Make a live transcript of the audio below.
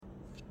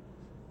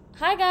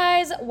Hi,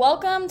 guys.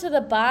 Welcome to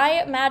the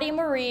By Maddie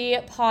Marie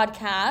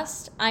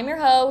podcast. I'm your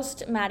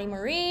host, Maddie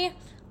Marie,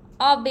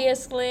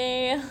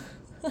 obviously.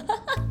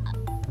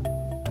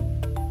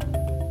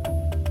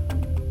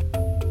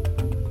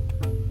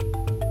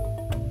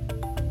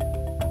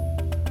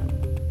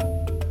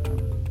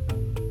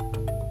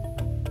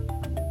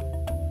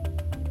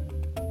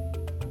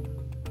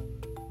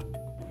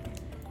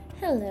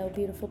 Hello,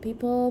 beautiful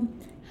people.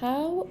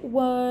 How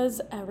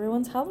was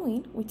everyone's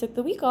Halloween? We took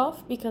the week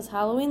off because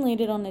Halloween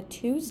landed on a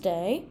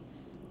Tuesday,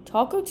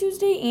 Taco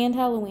Tuesday and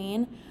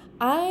Halloween.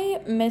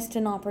 I missed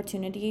an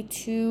opportunity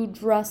to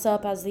dress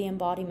up as the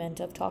embodiment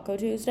of Taco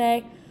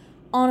Tuesday.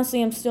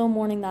 Honestly, I'm still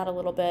mourning that a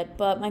little bit,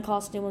 but my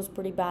costume was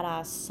pretty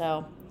badass,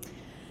 so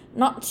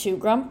not too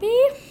grumpy.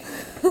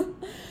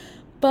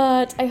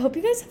 But I hope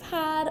you guys have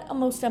had a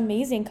most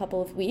amazing couple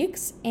of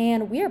weeks,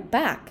 and we are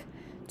back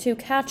to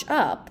catch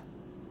up.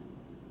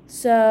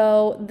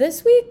 So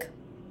this week,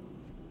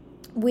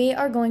 we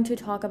are going to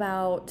talk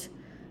about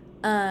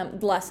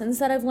lessons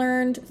that I've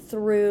learned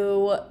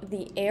through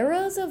the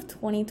eras of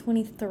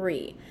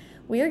 2023.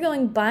 We are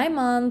going by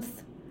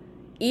month.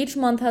 Each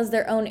month has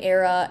their own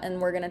era, and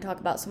we're going to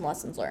talk about some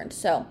lessons learned.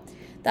 So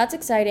that's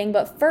exciting.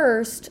 But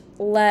first,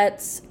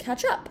 let's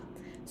catch up.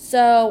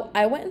 So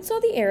I went and saw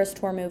the Eras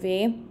Tour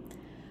movie.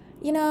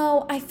 You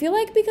know, I feel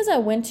like because I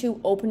went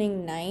to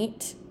opening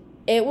night,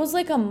 it was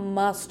like a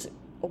must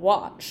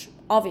watch.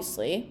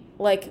 Obviously,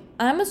 like,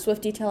 I'm a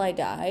Swiftie till I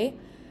die.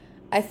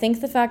 I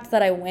think the fact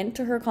that I went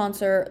to her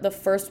concert, the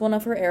first one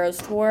of her Eras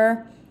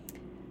Tour,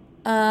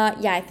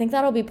 I think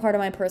that'll be part of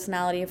my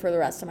personality for the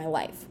rest of my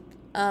life.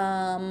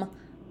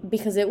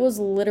 Because it was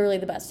literally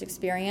the best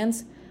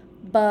experience.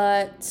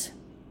 But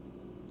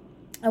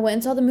I went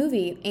and saw the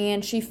movie,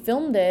 and she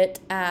filmed it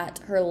at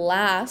her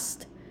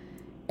last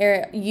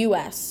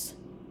U.S.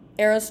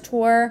 Eras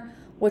Tour,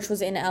 which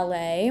was in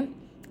L.A.,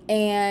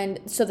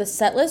 and so the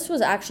set list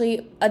was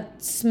actually a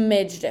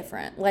smidge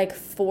different, like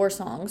 4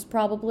 songs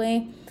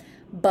probably.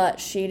 But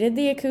she did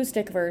the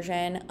acoustic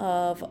version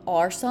of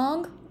Our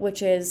Song,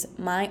 which is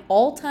my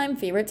all-time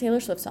favorite Taylor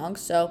Swift song.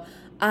 So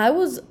I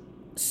was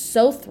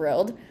so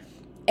thrilled.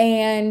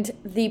 And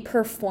the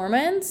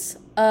performance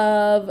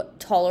of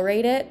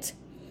Tolerate It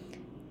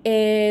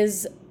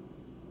is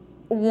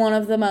one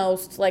of the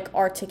most, like,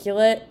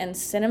 articulate and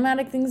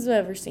cinematic things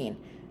I've ever seen.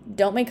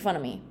 Don't make fun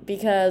of me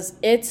because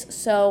it's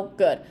so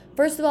good.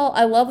 First of all,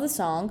 I love the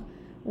song.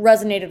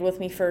 Resonated with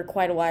me for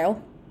quite a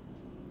while.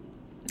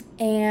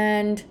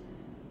 And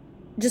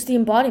just the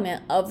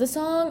embodiment of the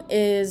song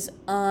is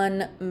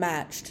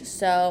unmatched.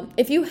 So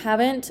if you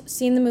haven't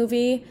seen the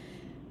movie,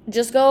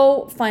 just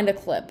go find a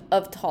clip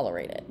of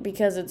Tolerate It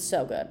because it's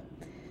so good.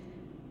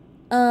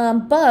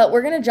 But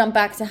we're gonna jump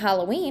back to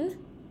Halloween.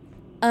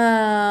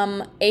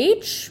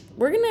 H,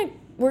 we're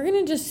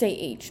gonna just say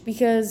H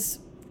because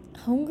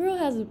homegirl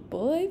has a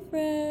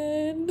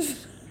boyfriend.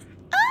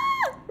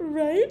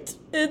 Right?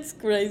 It's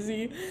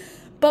crazy.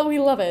 But we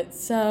love it.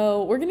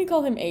 So we're going to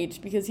call him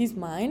H because he's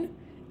mine.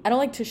 I don't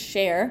like to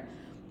share.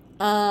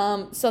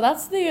 So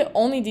that's the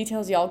only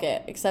details y'all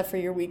get except for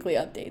your weekly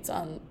updates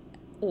on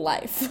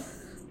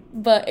life.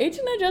 But H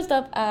and I dressed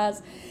up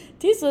as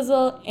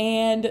T-Swizzle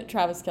and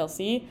Travis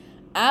Kelce.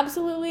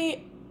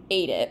 Absolutely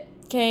ate it.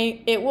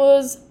 Okay? It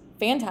was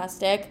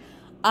fantastic.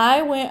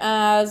 I went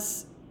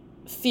as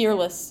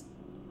Fearless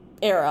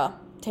era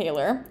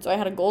Taylor. So I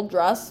had a gold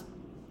dress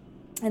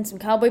and some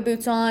cowboy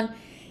boots on.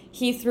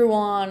 He threw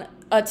on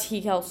a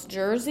T-Kels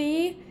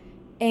jersey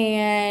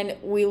and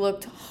we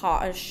looked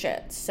hot as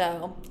shit.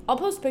 So I'll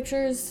post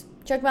pictures.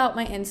 Check out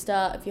my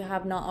Insta if you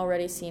have not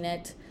already seen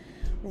it.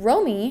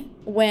 Romy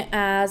went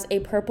as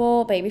a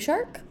purple baby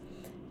shark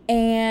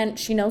and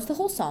she knows the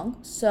whole song.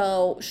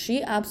 So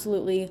she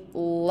absolutely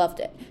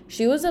loved it.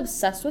 She was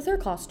obsessed with her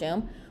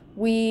costume.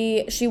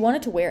 She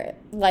wanted to wear it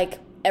like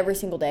every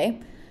single day.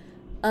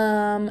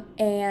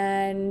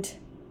 And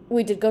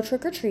we did go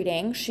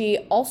trick-or-treating. She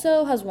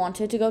also has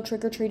wanted to go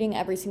trick-or-treating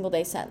every single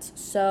day since.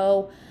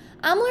 So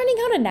I'm learning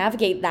how to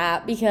navigate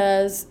that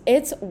because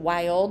it's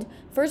wild.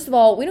 First of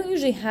all, we don't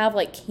usually have,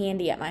 like,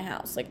 candy at my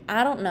house. Like,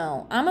 I don't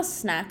know. I'm a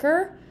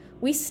snacker.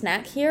 We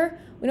snack here.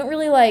 We don't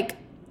really, like,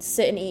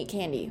 sit and eat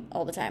candy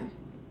all the time.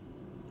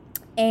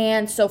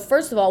 And so,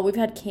 first of all, we've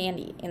had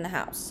candy in the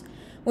house,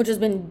 which has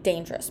been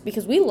dangerous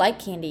because we like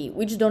candy.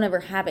 We just don't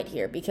ever have it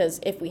here because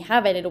if we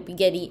have it, it'll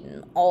get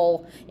eaten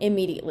all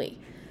immediately.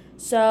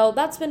 So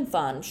that's been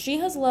fun. She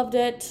has loved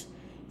it.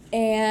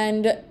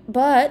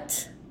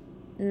 But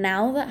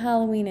now that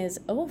Halloween is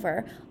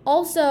over,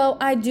 also,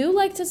 I do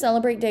like to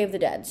celebrate Day of the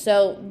Dead.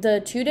 So the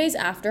 2 days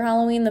after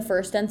Halloween, the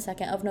 1st and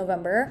 2nd of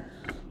November,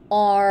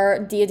 are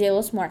Dia de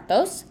los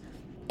Muertos.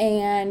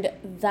 And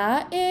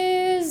that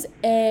is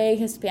a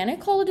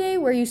Hispanic holiday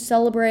where you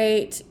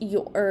celebrate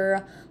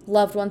your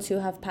loved ones who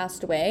have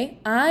passed away.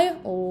 I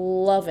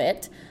love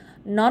it.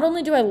 Not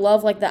only do I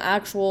love, like, the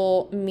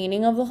actual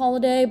meaning of the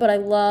holiday, but I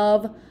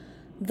love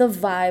the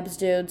vibes,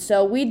 dude.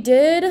 So we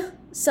did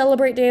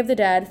celebrate Day of the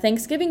Dead.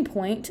 Thanksgiving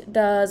Point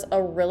does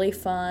a really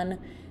fun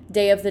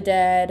Day of the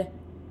Dead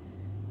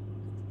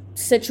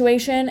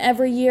situation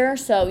every year.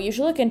 So you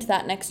should look into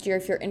that next year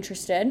if you're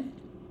interested.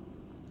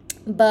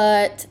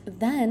 But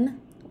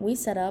then we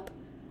set up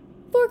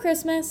for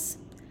Christmas.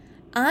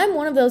 I'm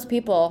one of those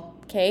people,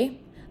 okay?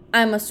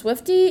 I'm a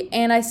Swiftie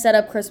and I set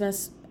up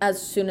Christmas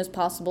as soon as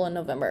possible in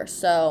November.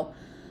 So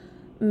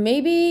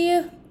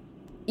maybe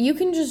you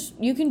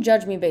can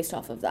judge me based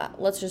off of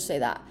that. Let's just say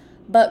that.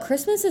 But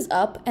Christmas is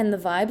up and the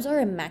vibes are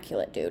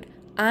immaculate, dude.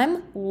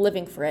 I'm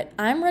living for it.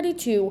 I'm ready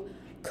to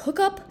cook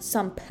up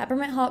some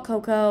peppermint hot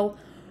cocoa,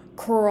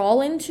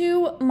 crawl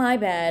into my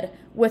bed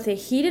with a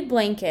heated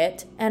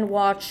blanket and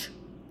watch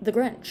The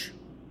Grinch.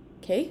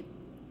 Okay?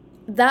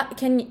 That,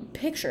 can you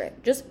picture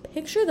it? Just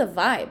picture the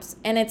vibes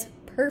and it's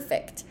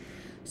perfect.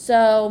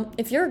 So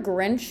if you're a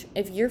Grinch,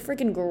 if you're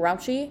freaking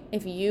grouchy,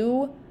 if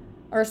you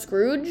are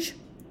Scrooge,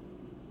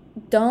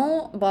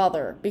 don't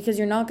bother because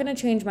you're not going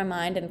to change my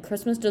mind and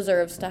Christmas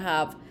deserves to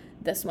have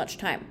this much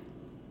time.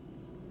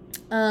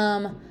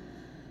 On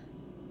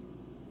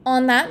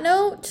that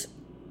note,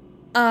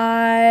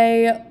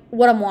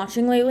 what I'm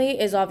watching lately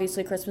is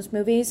obviously Christmas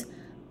movies.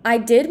 I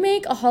did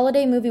make a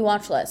holiday movie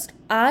watch list.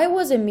 I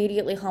was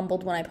immediately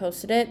humbled when I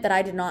posted it that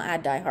I did not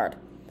add Die Hard.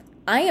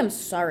 I am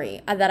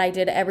sorry that I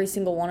did every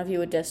single one of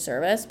you a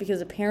disservice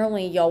because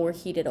apparently y'all were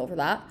heated over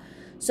that.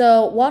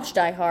 So watch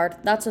Die Hard.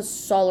 That's a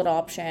solid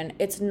option.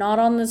 It's not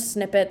on the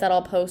snippet that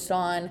I'll post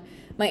on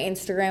my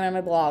Instagram and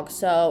my blog.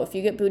 So if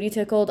you get booty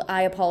tickled,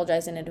 I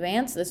apologize in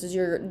advance. This is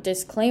your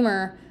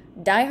disclaimer.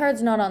 Die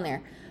Hard's not on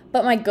there.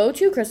 But my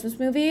go-to Christmas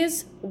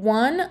movies,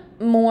 one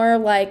more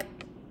like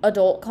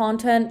adult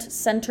content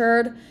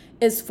centered,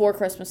 is Four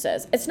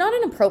Christmases. It's not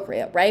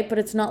inappropriate, right? But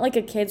it's not like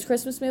a kid's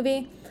Christmas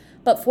movie.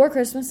 But Four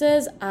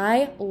Christmases,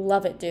 I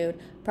love it, dude.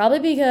 Probably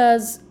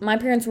because my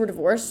parents were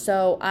divorced,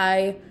 so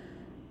I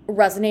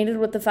resonated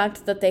with the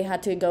fact that they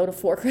had to go to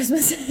Four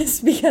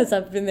Christmases because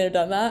I've been there,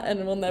 done that,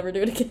 and we'll never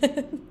do it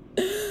again.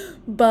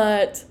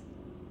 But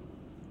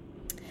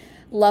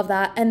love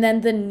that. And then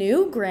the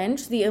new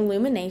Grinch, the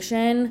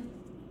Illumination,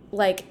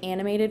 like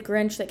animated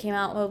Grinch that came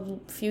out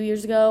a few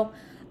years ago,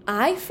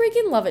 I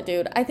freaking love it,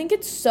 dude. I think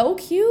it's so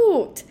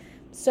cute.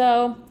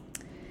 So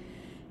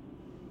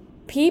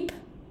peep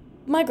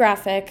my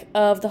graphic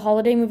of the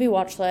holiday movie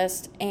watch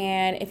list,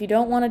 and if you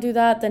don't want to do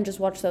that, then just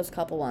watch those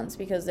couple ones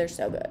because they're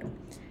so good.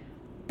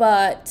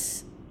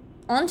 But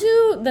on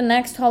to the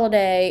next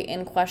holiday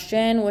in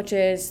question, which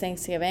is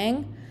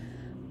Thanksgiving.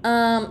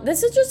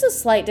 This is just a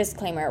slight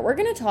disclaimer. We're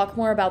going to talk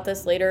more about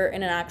this later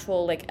in an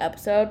actual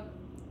episode,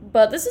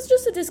 but this is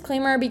just a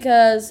disclaimer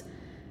because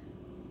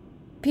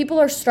people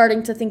are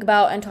starting to think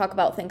about and talk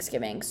about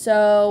Thanksgiving.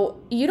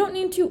 So you don't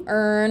need to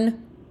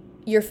earn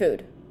your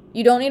food.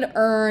 You don't need to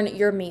earn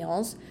your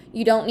meals.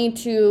 You don't need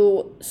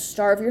to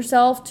starve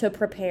yourself to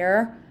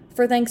prepare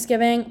for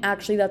Thanksgiving.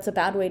 Actually, that's a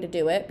bad way to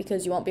do it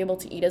because you won't be able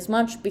to eat as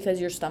much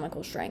because your stomach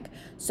will shrink.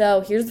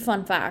 So here's the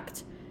fun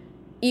fact.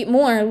 Eat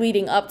more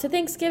leading up to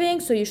Thanksgiving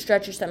so you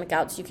stretch your stomach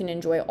out so you can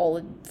enjoy all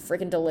the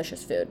freaking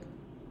delicious food.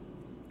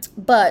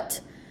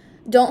 But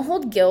don't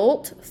hold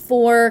guilt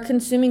for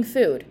consuming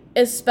food,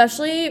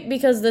 especially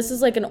because this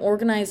is like an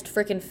organized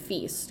freaking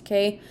feast,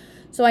 okay?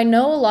 So I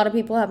know a lot of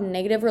people have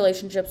negative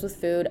relationships with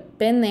food,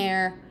 been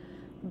there,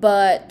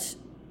 but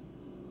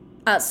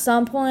at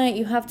some point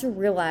you have to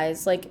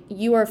realize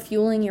you are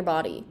fueling your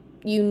body.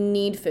 You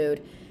need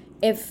food.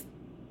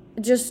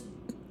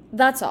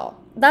 That's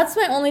all. That's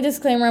my only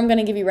disclaimer I'm going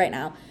to give you right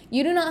now.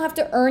 You do not have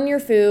to earn your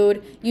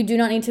food. You do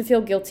not need to feel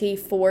guilty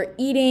for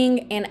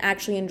eating and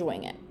actually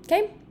enjoying it,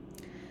 okay?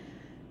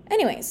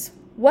 Anyways,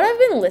 what I've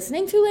been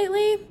listening to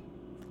lately,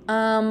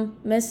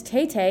 Miss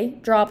Tay Tay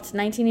dropped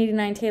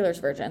 1989 Taylor's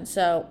version,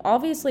 so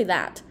obviously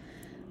that.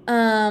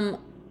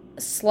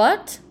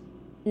 Slut,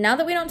 Now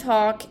That We Don't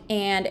Talk,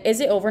 and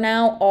Is It Over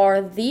Now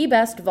are the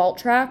best vault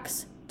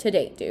tracks to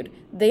date, dude.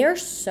 They are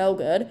so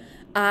good.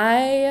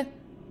 I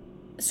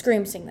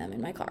scream sing them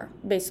in my car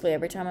basically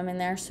every time I'm in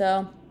there,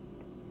 so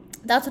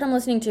that's what I'm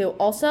listening to.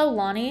 Also,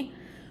 Lonnie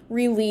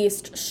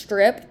released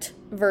stripped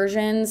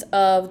versions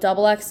of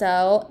Double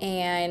XL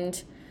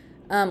and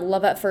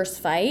Love at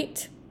First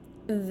Fight.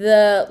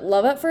 The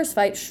Love at First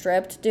Fight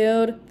stripped,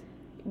 dude,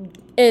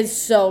 is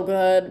so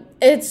good.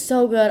 It's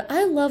so good.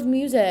 I love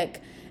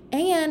music.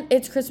 And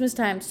it's Christmas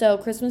time, so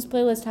Christmas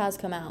playlist has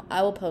come out.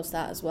 I will post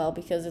that as well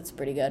because it's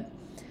pretty good.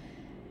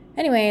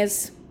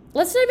 Anyways,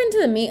 let's dive into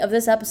the meat of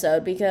this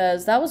episode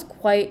because that was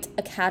quite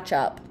a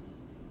catch-up.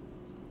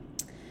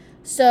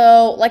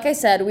 So, like I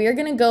said, we are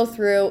going to go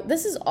through...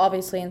 This is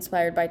obviously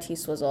inspired by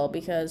T-Swizzle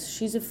because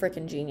she's a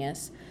freaking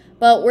genius.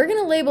 But we're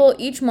going to label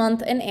each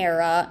month an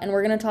era, and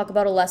we're going to talk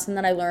about a lesson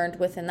that I learned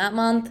within that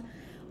month.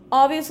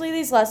 Obviously,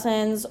 these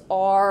lessons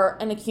are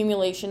an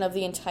accumulation of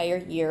the entire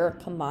year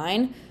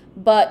combined.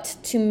 But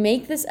to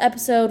make this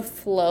episode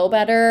flow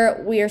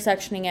better, we are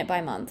sectioning it by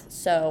month.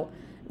 So,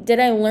 did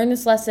I learn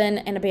this lesson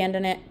and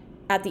abandon it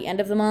at the end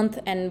of the month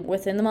and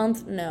within the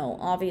month? No,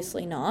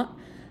 obviously not.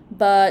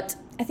 But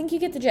I think you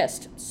get the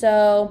gist.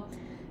 So,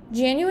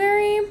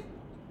 January,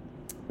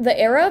 the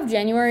era of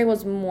January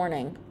was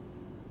mourning.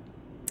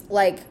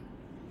 Like,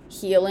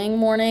 healing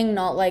mourning,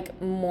 not like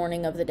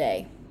morning of the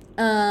day.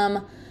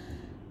 And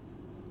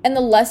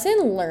the lesson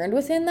learned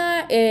within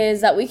that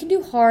is that we can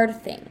do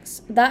hard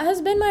things. That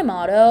has been my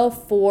motto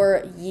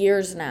for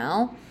years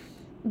now,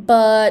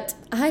 but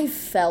I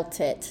felt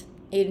it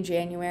in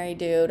January,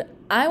 dude.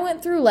 I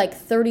went through like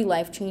 30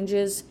 life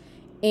changes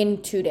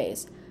in 2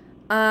 days.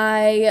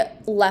 I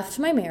left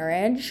my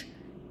marriage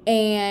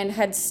and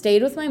had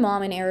stayed with my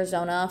mom in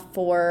Arizona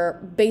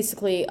for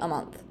basically a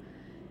month.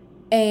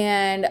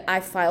 And I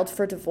filed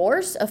for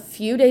divorce a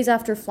few days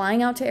after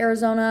flying out to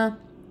Arizona.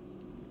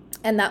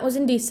 And that was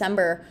in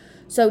December.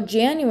 So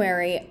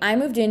January, I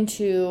moved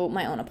into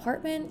my own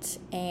apartment.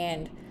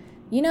 And,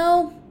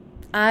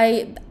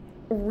 I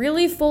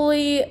really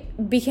fully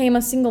became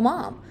a single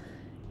mom.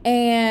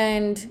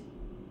 And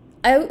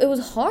it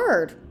was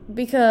hard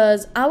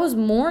because I was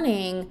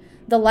mourning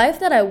the life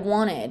that I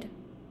wanted.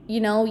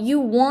 You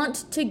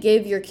want to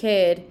give your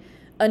kid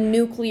a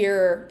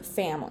nuclear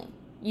family.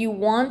 You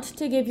want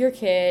to give your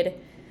kid,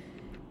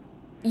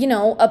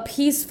 a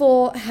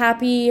peaceful,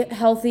 happy,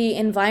 healthy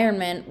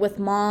environment with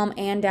mom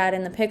and dad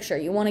in the picture.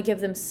 You want to give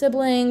them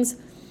siblings,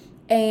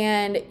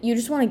 and you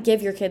just want to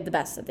give your kid the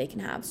best that they can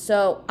have.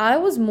 So I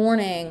was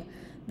mourning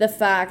the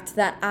fact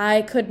that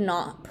I could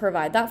not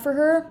provide that for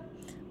her.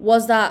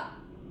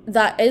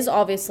 That is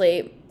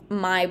obviously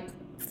my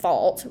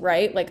fault,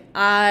 right? Like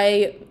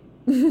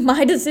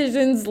my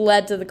decisions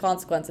led to the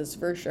consequences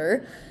for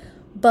sure.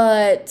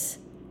 But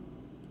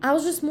I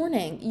was just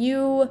mourning.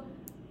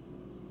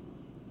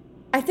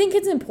 I think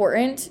it's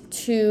important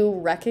to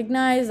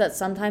recognize that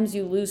sometimes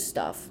you lose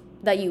stuff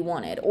that you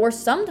wanted, or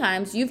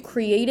sometimes you've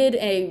created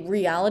a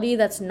reality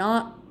that's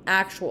not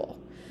actual.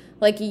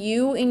 Like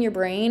you in your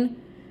brain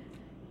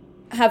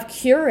have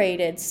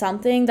curated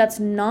something that's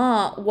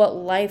not what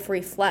life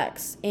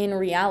reflects in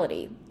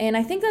reality. And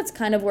I think that's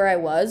kind of where I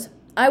was.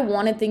 I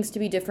wanted things to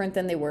be different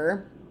than they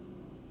were.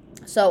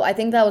 So I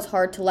think that was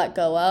hard to let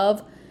go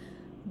of.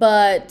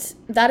 But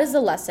that is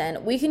the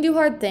lesson. We can do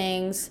hard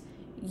things.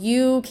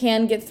 You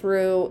can get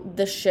through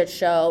the shit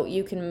show.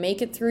 You can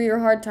make it through your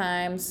hard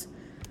times.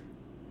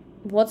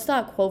 What's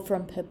that quote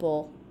from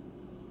Pitbull?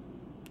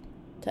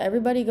 To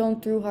everybody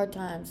going through hard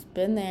times.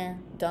 Been there,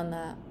 done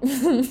that.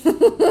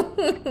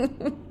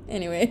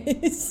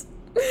 Anyways.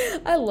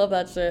 I love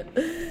that shit.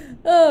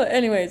 Oh,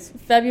 anyways.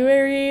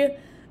 February.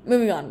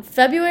 Moving on.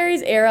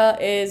 February's era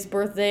is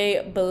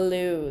birthday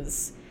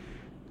blues.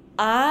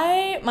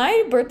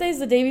 My birthday is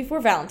the day before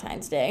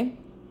Valentine's Day.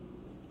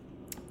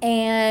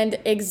 And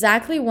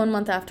exactly 1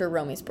 month after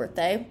Romy's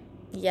birthday.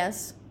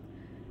 Yes,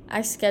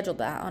 I scheduled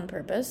that on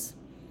purpose.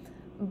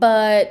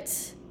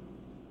 But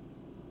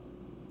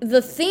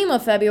the theme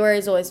of February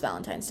is always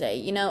Valentine's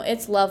Day.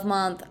 It's love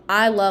month.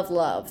 I love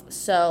love.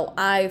 So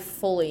I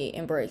fully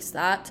embrace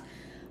that.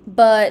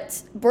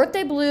 But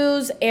birthday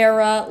blues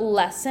era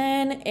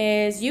lesson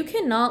is you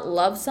cannot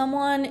love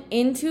someone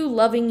into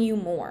loving you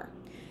more.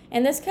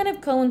 And this kind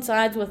of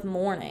coincides with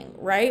mourning,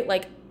 right?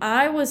 Like,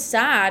 I was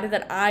sad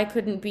that I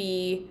couldn't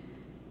be,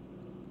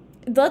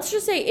 let's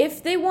just say,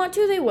 if they want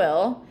to, they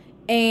will.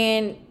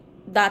 And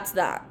that's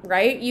that,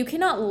 right? You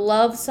cannot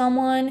love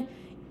someone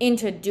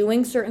into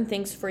doing certain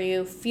things for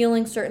you,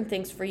 feeling certain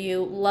things for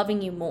you,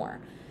 loving you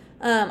more.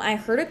 I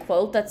heard a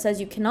quote that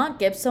says you cannot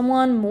give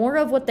someone more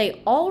of what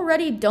they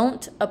already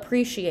don't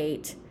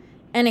appreciate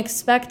and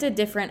expect a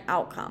different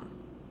outcome.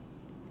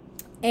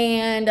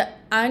 And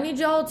I need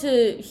y'all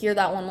to hear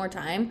that one more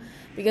time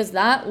because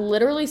that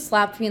literally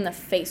slapped me in the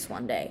face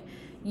one day.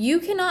 You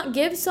cannot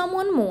give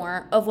someone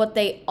more of what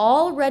they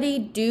already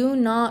do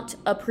not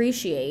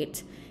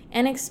appreciate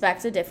and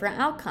expect a different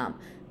outcome.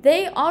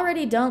 They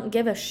already don't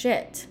give a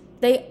shit.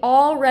 They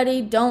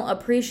already don't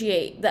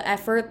appreciate the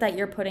effort that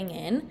you're putting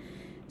in.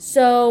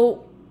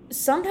 So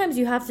sometimes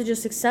you have to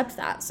just accept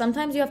that.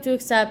 Sometimes you have to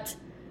accept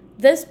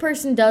this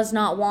person does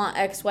not want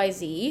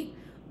XYZ,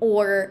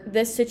 or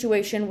this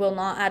situation will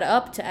not add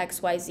up to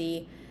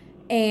XYZ,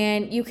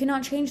 and you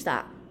cannot change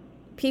that.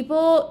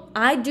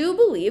 I do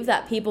believe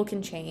that people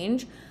can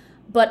change,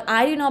 but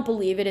I do not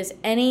believe it is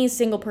any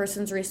single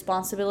person's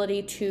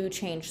responsibility to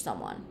change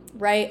someone,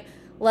 right?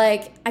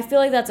 Like, I feel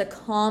like that's a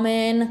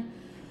common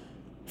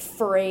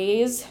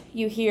phrase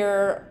you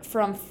hear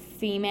from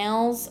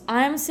females.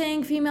 I'm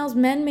saying females,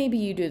 men, maybe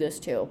you do this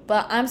too,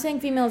 but I'm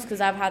saying females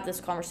because I've had this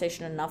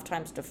conversation enough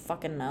times to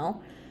fucking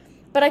know.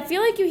 But I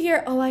feel like you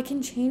hear, oh, I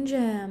can change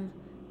him.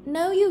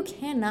 No, you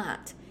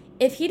cannot.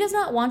 If he does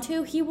not want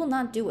to, he will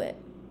not do it.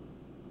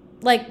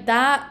 Like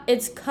that,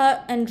 it's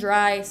cut and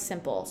dry,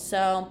 simple.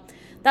 So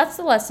that's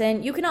the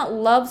lesson. You cannot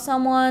love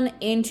someone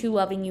into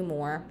loving you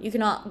more. You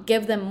cannot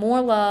give them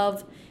more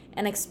love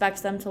and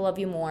expect them to love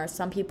you more.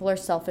 Some people are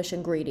selfish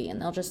and greedy,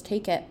 and they'll just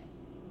take it.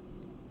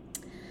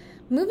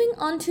 Moving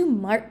on to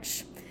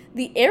March.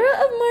 The era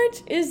of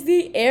March is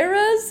the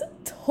Eras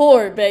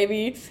Tour,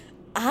 baby.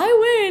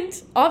 I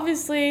went,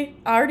 obviously,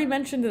 I already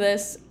mentioned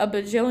this a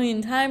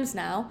bajillion times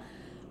now,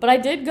 but I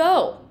did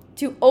go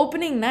to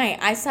opening night.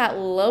 I sat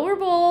lower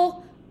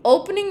bowl,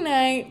 opening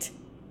night,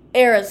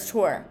 Eras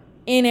Tour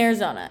in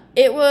Arizona.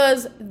 It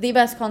was the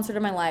best concert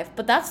of my life,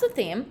 but that's the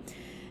theme.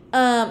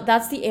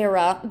 That's the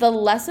era. The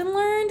lesson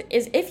learned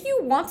is if you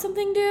want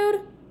something,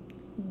 dude,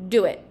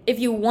 do it. If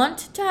you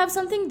want to have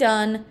something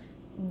done,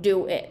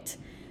 do it.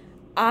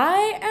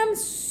 I am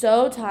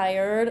so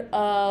tired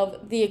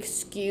of the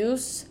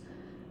excuse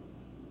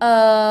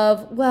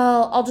of,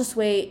 well, I'll just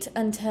wait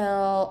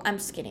until I'm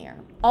skinnier.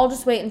 I'll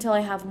just wait until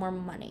I have more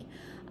money.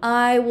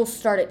 I will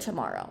start it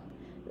tomorrow.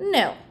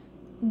 No,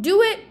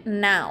 do it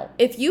now.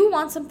 If you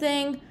want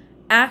something,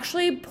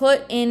 actually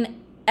put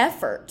in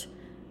effort.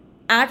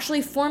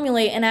 Actually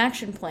formulate an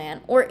action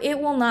plan, or it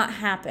will not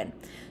happen.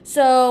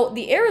 So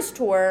the Eras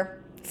Tour,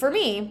 for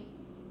me,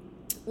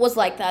 was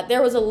like that.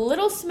 There was a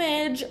little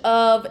smidge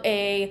of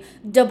a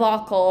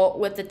debacle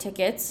with the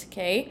tickets,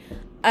 okay?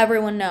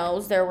 Everyone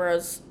knows there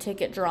was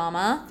ticket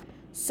drama.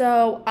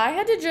 So I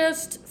had to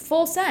just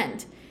full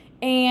send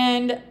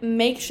and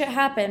make shit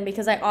happen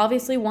because I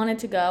obviously wanted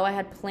to go. I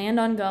had planned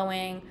on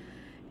going,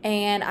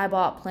 and I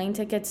bought plane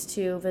tickets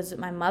to visit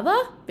my mother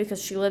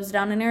because she lives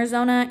down in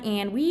Arizona,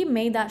 and we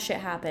made that shit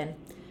happen.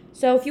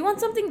 So if you want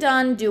something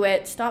done, do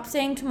it. Stop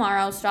saying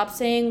tomorrow. Stop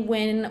saying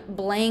when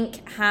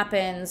blank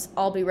happens,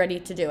 I'll be ready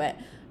to do it.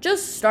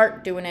 Just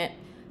start doing it.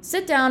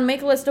 Sit down,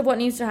 make a list of what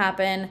needs to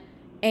happen,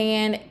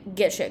 and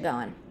get shit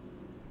going.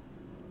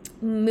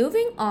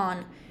 Moving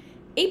on.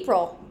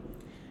 April.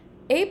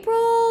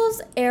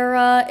 April's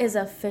era is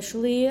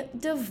officially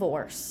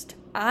divorced.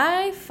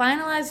 I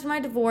finalized my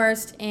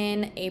divorce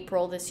in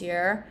April this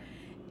year,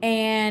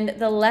 and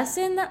the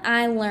lesson that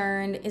I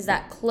learned is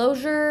that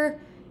closure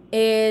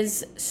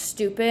is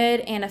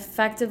stupid and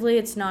effectively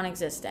it's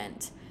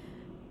non-existent.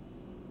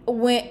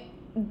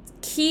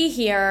 Key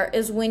here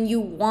is when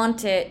you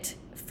want it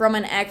from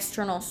an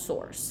external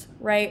source,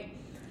 right?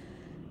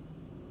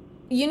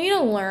 You need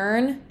to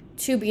learn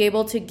to be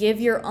able to give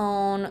your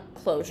own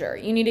closure.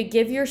 You need to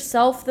give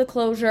yourself the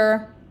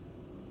closure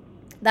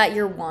that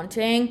you're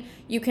wanting.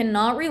 You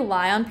cannot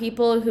rely on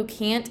people who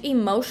can't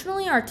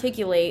emotionally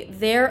articulate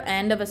their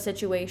end of a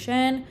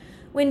situation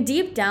when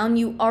deep down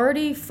you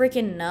already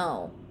freaking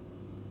know,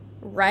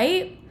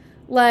 right?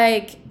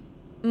 Like,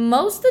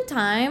 most of the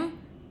time,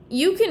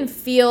 you can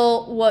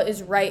feel what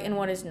is right and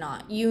what is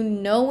not. You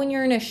know when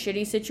you're in a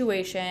shitty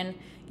situation.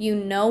 You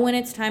know when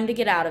it's time to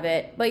get out of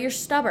it, but you're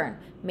stubborn.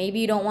 Maybe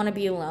you don't want to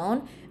be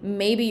alone.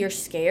 Maybe you're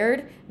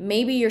scared.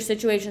 Maybe your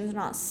situation's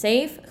not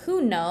safe.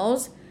 Who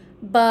knows?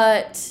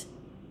 But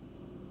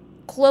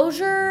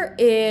closure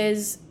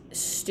is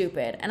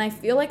stupid. And I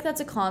feel like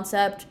that's a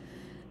concept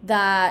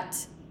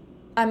that,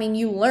 I mean,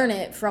 you learn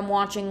it from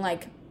watching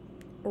like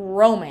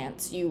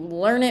romance. You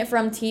learn it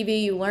from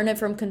TV. You learn it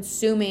from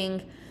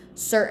consuming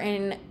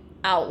certain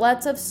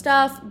outlets of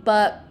stuff.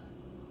 But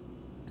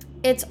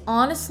it's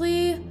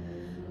honestly,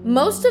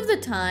 most of the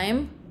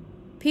time,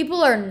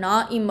 people are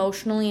not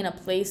emotionally in a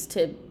place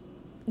to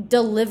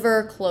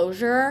deliver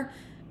closure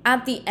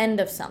at the end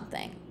of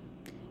something.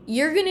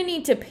 You're going to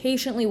need to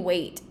patiently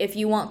wait if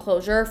you want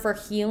closure for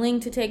healing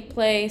to take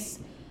place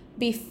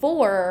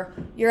before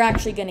you're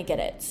actually going to get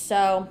it.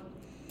 So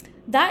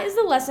that is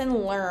the lesson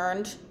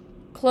learned.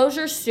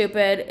 Closure's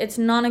stupid. It's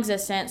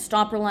non-existent.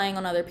 Stop relying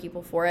on other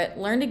people for it.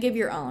 Learn to give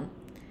your own.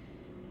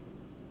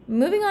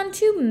 Moving on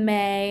to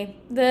May.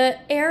 The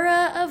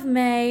era of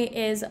May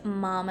is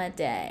Mama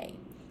Day.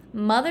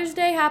 Mother's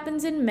Day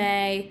happens in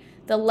May.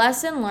 The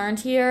lesson learned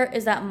here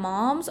is that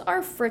moms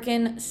are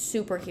freaking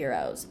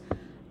superheroes.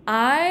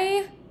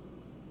 My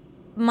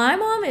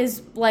mom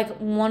is like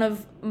one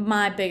of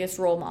my biggest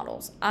role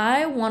models.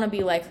 I want to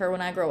be like her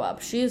when I grow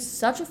up. She is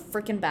such a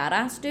freaking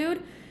badass,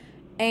 dude.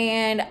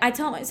 And I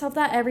tell myself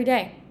that every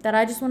day, that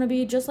I just want to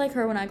be just like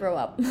her when I grow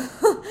up.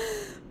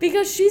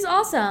 Because she's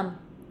awesome.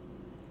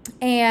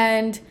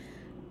 And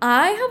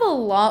I have a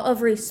lot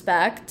of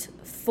respect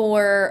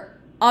for,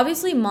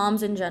 obviously,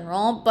 moms in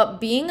general,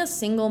 but being a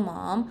single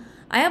mom,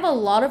 I have a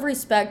lot of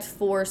respect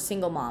for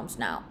single moms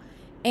now.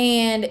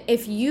 And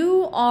if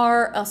you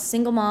are a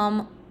single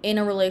mom in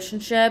a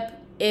relationship,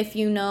 if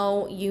you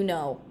know, you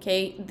know,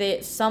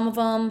 okay? Some of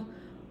them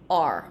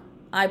are.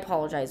 I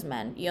apologize,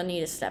 men. You'll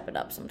need to step it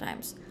up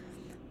sometimes.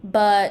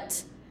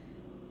 But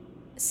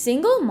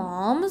single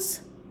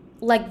moms,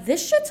 like,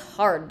 this shit's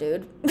hard,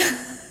 dude.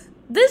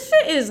 This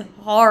shit is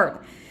hard.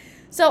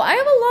 So I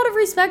have a lot of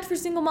respect for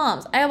single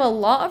moms. I have a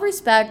lot of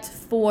respect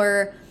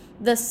for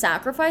the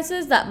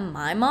sacrifices that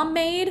my mom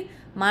made.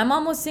 My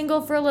mom was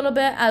single for a little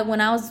bit when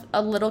I was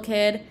a little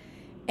kid.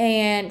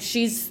 And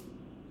she's,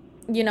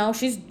 you know,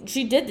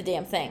 she did the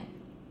damn thing.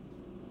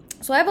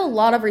 So I have a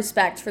lot of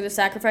respect for the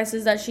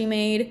sacrifices that she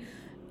made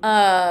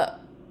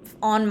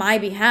on my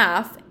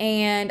behalf.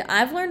 And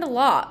I've learned a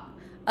lot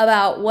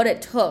about what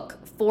it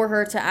took for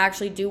her to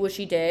actually do what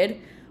she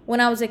did when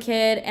I was a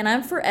kid. And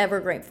I'm forever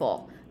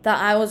grateful that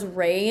I was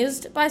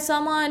raised by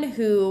someone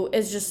who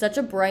is just such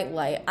a bright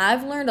light.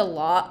 I've learned a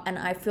lot, and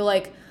I feel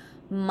like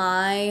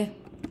my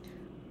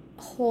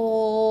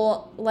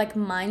whole like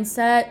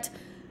mindset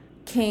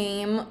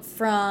came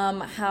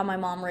from how my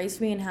mom raised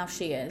me and how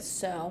she is.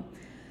 So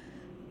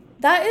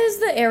that is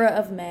the era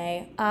of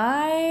May.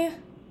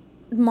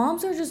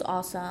 Moms are just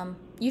awesome.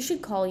 You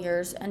should call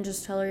yours and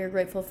just tell her you're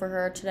grateful for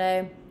her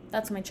today.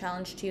 That's my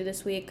challenge to you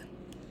this week.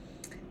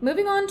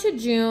 Moving on to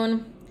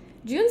June.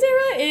 June's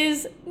era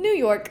is New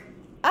York.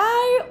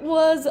 I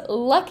was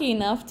lucky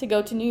enough to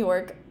go to New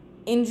York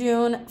in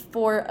June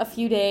for a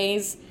few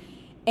days,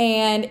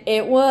 and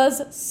it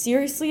was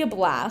seriously a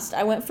blast.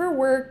 I went for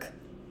work,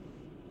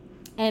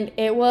 and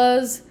it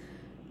was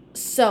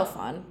so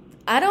fun.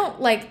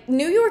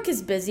 New York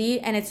is busy,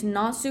 and it's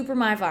not super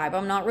my vibe.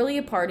 I'm not really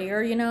a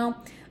partier, you know?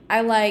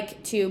 I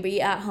like to be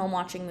at home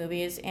watching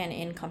movies and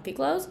in comfy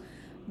clothes,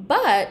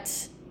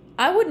 but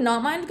I would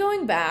not mind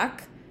going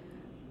back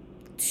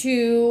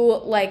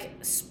to, like,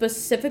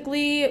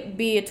 specifically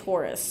be a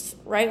tourist,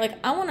 right? Like,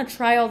 I want to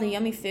try all the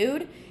yummy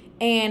food,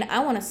 and I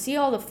want to see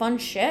all the fun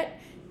shit,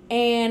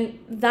 and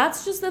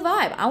that's just the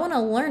vibe. I want to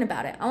learn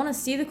about it. I want to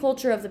see the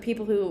culture of the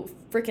people who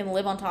freaking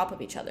live on top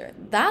of each other.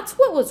 That's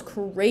what was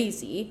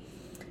crazy.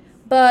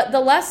 But the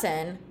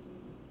lesson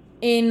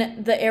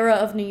in the era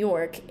of New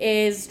York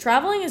is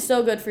traveling is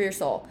so good for your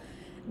soul.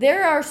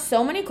 There are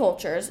so many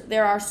cultures.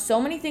 There are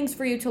so many things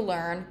for you to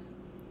learn,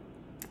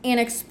 and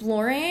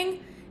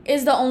exploring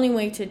is the only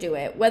way to do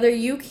it. Whether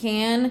you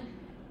can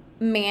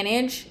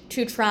manage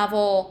to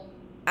travel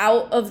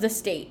out of the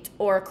state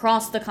or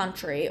across the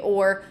country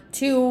or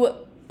to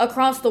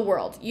across the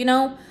world, you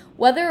know,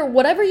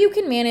 whatever you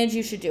can manage,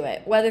 you should do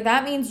it. Whether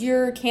that means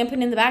you're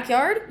camping in the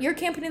backyard, you're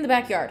camping in the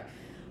backyard.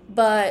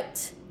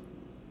 But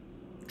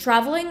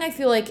traveling, I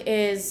feel like,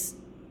 is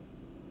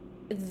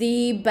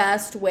the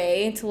best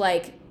way to,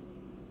 like,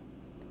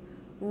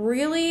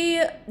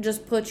 really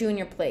just put you in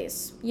your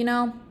place, you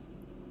know?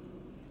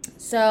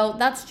 So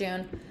that's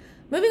June.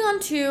 Moving on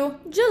to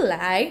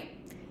July.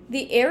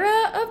 The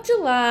era of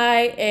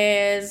July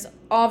is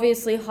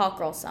obviously hot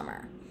girl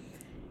summer.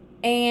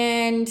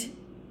 And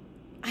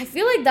I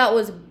feel like that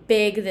was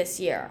big this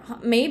year.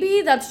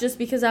 Maybe that's just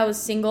because I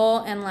was single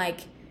and,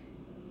 like,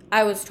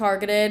 I was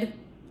targeted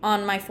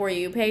on my For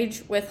You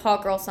page with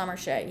hot girl summer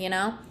shit, you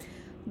know?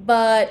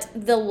 But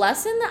the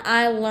lesson that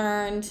I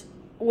learned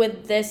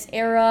with this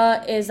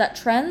era is that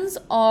trends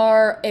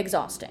are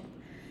exhausting.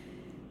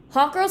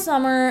 Hot girl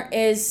summer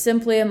is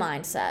simply a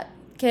mindset,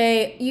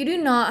 okay? You do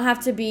not have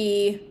to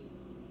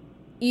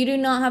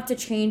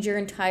change your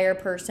entire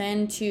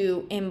person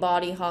to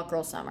embody hot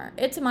girl summer.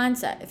 It's a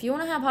mindset. If you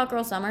want to have hot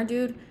girl summer,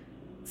 dude,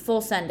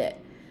 full send it.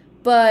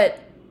 But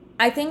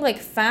I think, like,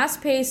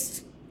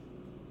 fast-paced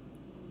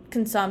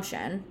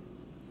consumption,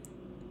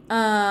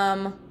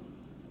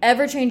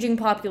 ever-changing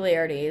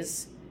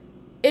popularities,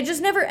 it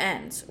just never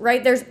ends,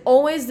 right? There's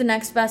always the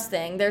next best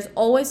thing. There's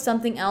always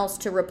something else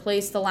to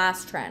replace the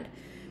last trend.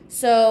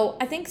 So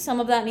I think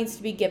some of that needs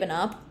to be given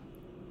up.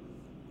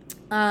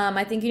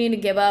 I think you need to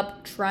give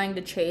up trying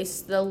to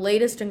chase the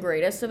latest and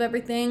greatest of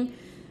everything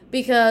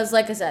because,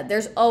 like I said,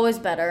 there's always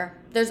better.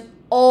 There's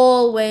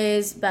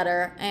always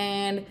better.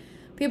 And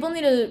people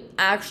need to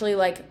actually,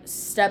 like,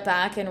 step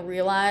back and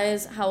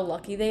realize how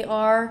lucky they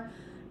are.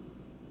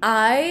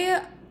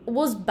 I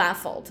was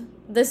baffled.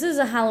 This is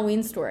a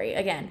Halloween story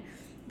again.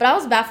 But I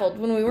was baffled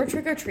when we were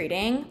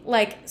trick-or-treating.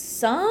 Like,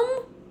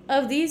 some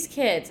of these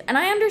kids, and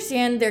I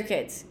understand they're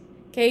kids,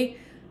 okay?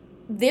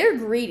 They're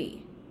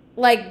greedy.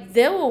 Like,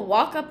 they will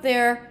walk up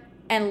there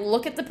and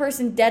look at the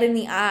person dead in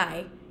the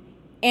eye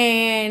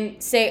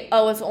and say,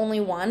 oh, it's only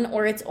one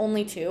or it's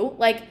only two.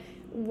 Like,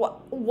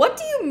 what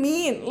do you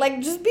mean?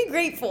 Like, just be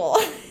grateful.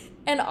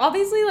 And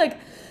obviously, like,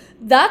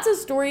 that's a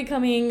story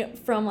coming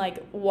from,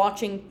 like,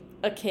 watching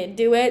a kid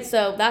do it.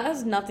 So that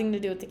has nothing to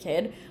do with the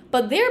kid.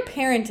 But they're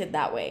parented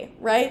that way,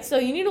 right? So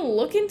you need to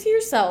look into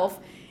yourself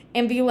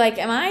and be like,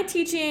 am I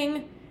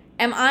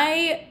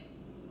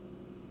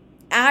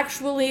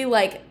actually,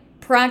 like,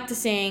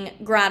 practicing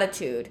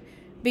gratitude?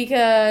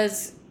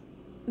 Because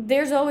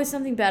there's always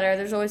something better.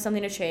 There's always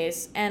something to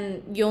chase.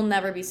 And you'll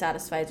never be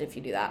satisfied if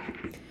you do that.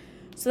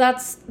 So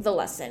that's the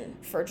lesson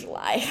for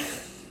July.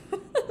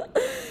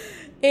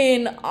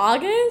 In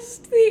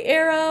August, the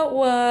era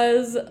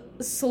was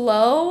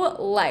slow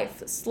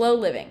life, slow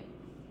living.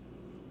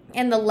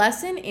 And the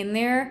lesson in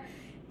there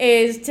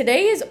is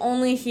today is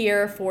only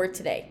here for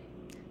today.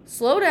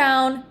 Slow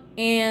down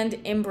and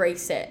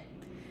embrace it.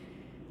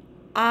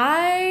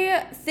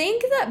 I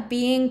think that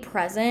being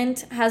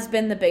present has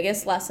been the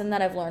biggest lesson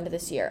that I've learned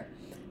this year.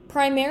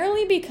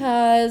 Primarily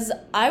because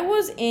I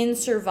was in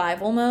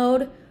survival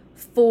mode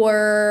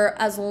for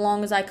as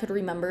long as I could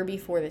remember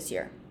before this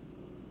year.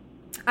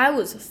 I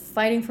was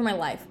fighting for my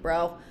life,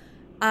 bro.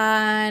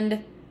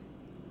 And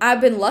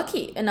I've been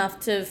lucky enough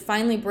to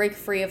finally break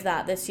free of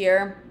that this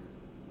year.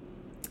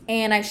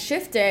 And I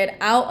shifted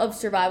out of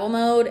survival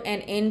mode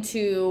and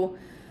into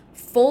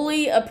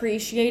fully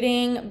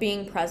appreciating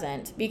being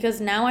present.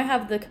 Because now I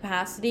have the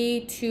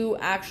capacity to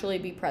actually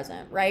be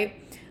present, right?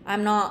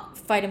 I'm not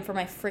fighting for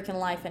my freaking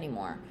life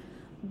anymore.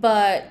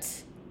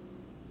 But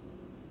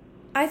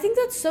I think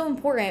that's so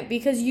important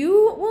because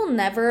you will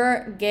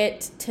never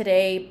get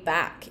today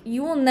back.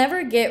 You will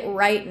never get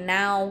right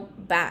now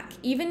back,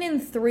 even in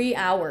 3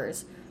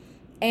 hours.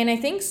 And I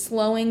think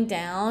slowing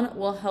down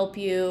will help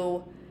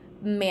you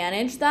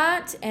manage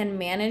that and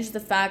manage the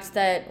fact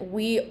that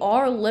we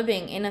are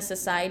living in a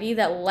society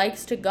that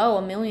likes to go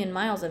a million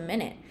miles a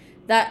minute,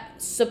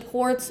 that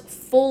supports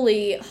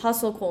fully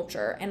hustle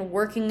culture and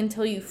working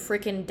until you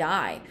freaking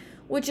die,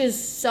 which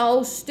is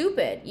so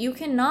stupid. You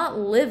cannot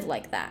live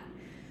like that.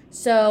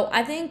 So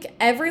I think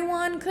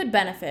everyone could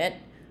benefit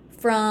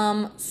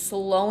from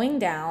slowing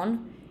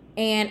down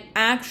and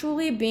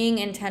actually being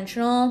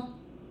intentional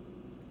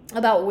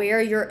about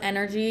where your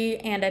energy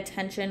and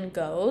attention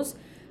goes,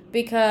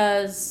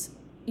 because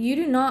you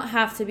do not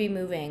have to be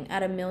moving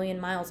at a million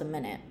miles a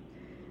minute.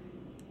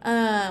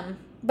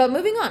 But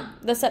moving on,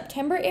 the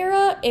September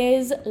era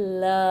is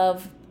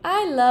love.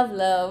 I love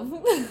love.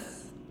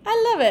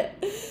 I love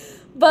it.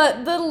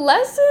 But the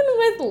lesson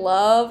with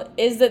love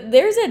is that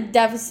there's a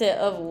deficit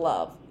of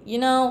love. You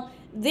know,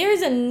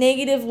 there's a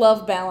negative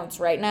love balance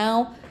right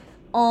now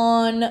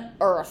on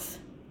Earth.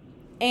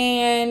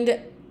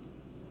 And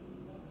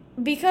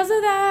because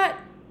of that,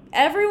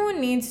 everyone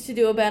needs to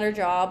do a better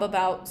job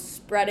about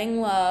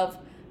spreading love,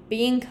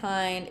 being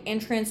kind, and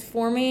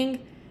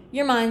transforming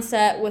your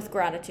mindset with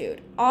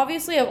gratitude.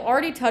 Obviously, I've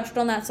already touched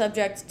on that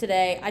subject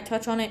today. I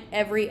touch on it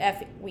every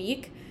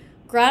week.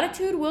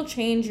 Gratitude will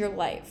change your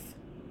life.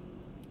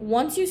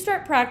 Once you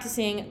start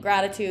practicing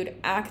gratitude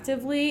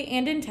actively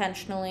and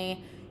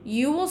intentionally,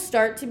 you will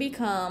start to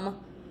become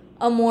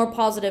a more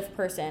positive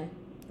person,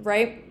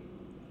 right?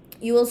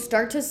 You will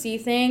start to see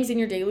things in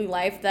your daily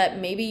life that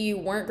maybe you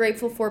weren't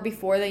grateful for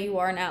before that you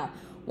are now.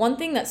 One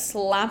thing that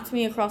slapped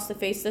me across the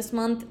face this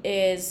month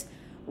is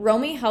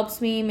Romy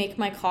helps me make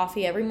my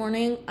coffee every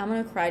morning. I'm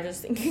going to cry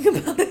just thinking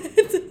about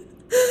it.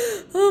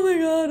 Oh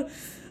my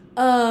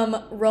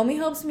God. Romy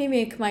helps me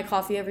make my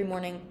coffee every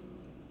morning.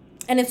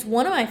 And it's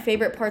one of my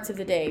favorite parts of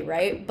the day,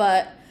 right?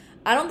 But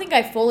I don't think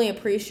I fully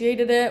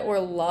appreciated it or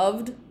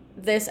loved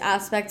this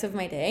aspect of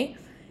my day.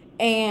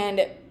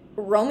 And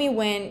Romy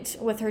went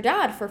with her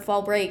dad for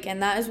fall break,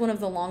 and that is one of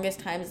the longest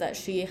times that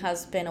she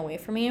has been away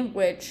from me,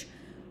 which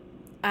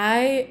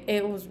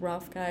it was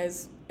rough,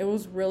 guys. It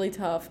was really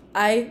tough.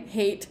 I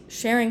hate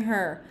sharing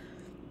her.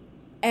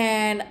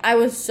 And I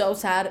was so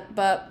sad,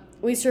 but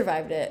we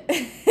survived it.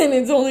 And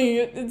that's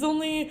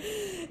only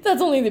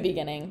the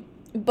beginning.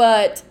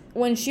 But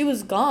when she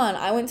was gone,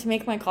 I went to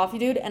make my coffee,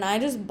 dude, and I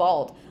just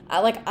bawled.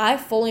 I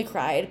fully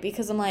cried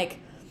because I'm like,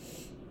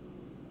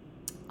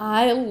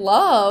 I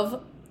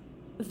love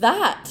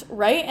that,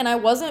 right? And I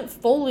wasn't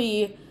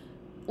fully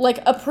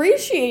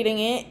appreciating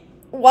it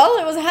while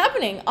it was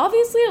happening.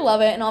 Obviously I love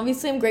it and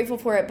obviously I'm grateful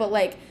for it,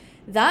 but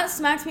that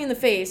smacked me in the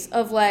face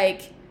of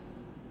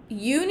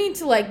you need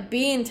to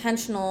be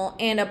intentional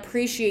and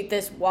appreciate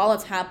this while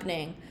it's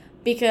happening,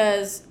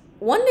 because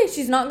one day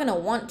she's not gonna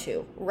want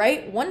to,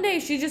 right? One day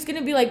she's just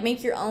gonna be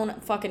make your own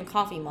fucking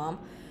coffee, mom.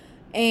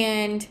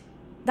 And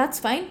that's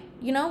fine.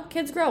 You know,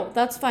 kids grow.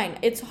 That's fine.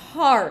 It's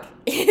hard.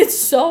 It's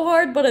so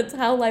hard, but it's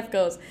how life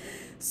goes.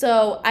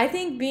 So I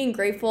think being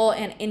grateful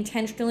and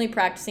intentionally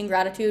practicing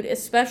gratitude,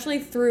 especially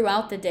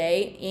throughout the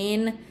day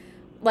in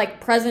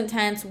present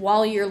tense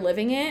while you're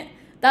living it,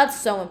 that's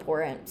so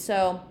important.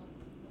 So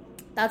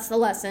that's the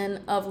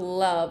lesson of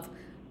love.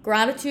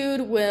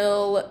 Gratitude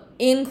will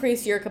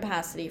increase your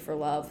capacity for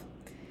love.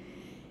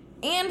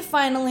 And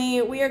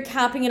finally, we are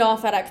capping it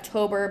off at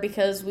October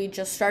because we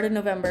just started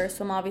November,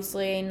 so I'm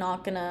obviously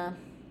not gonna,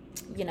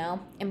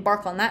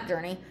 embark on that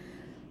journey.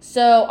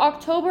 So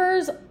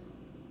October's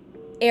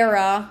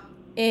era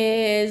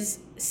is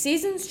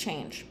seasons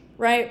change,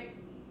 right?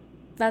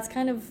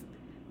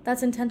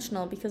 That's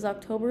intentional because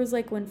October is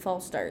when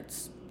fall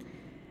starts.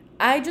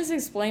 I just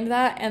explained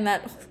that, and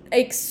that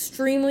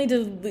extremely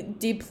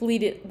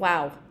depleted,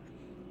 wow.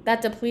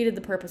 That depleted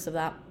the purpose of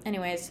that.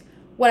 Anyways,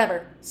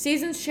 whatever.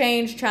 Seasons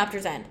change,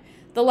 chapters end.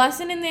 The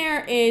lesson in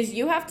there is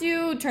you have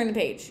to turn the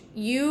page.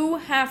 You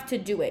have to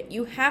do it.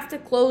 You have to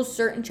close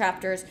certain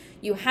chapters.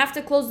 You have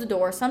to close the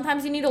door.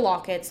 Sometimes you need to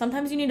lock it.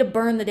 Sometimes you need to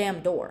burn the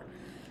damn door.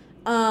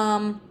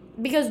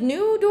 Because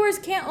new doors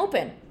can't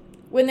open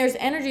when there's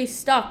energy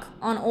stuck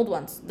on old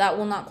ones that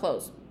will not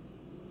close.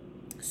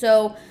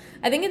 So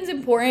I think it's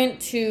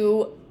important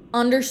to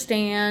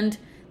understand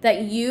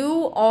that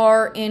you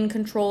are in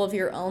control of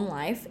your own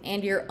life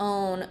and your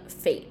own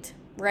fate,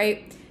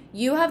 right?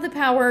 You have the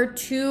power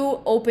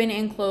to open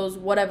and close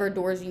whatever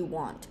doors you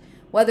want.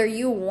 Whether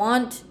you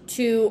want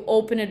to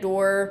open a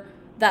door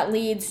that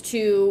leads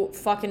to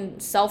fucking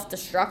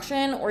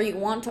self-destruction, or you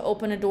want to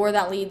open a door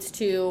that leads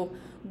to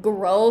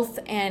growth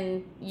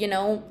and,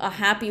 a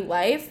happy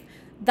life,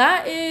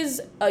 that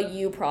is a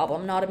you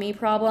problem, not a me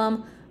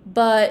problem.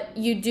 But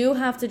you do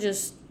have to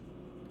just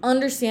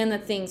understand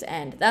that things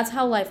end. That's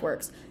how life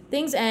works.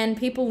 Things end,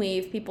 people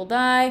leave, people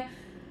die.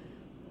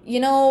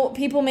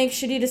 People make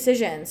shitty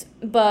decisions,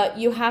 but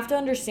you have to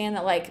understand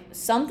that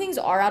some things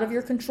are out of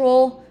your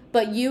control,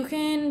 but you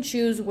can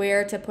choose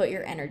where to put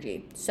your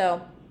energy.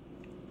 So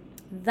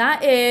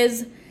that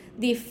is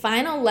the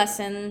final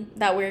lesson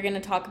that we're going to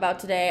talk about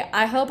today.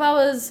 I hope I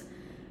was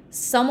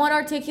somewhat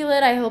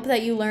articulate. I hope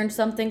that you learned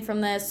something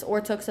from this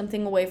or took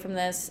something away from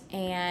this,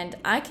 and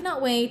I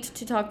cannot wait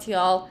to talk to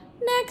y'all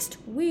next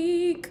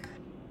week.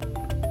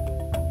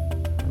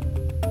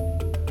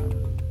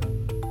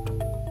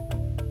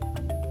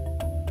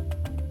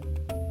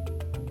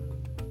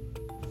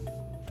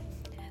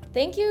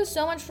 thank you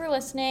so much for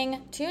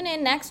listening. Tune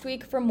in next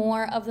week for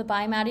more of the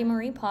By Maddie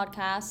Marie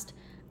podcast.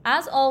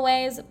 As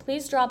always,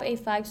 please drop a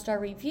 5-star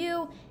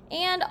review,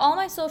 and all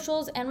my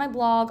socials and my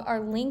blog are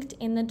linked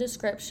in the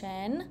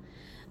description.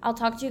 I'll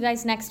talk to you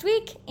guys next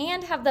week,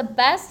 and have the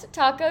best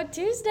Taco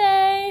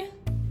Tuesday!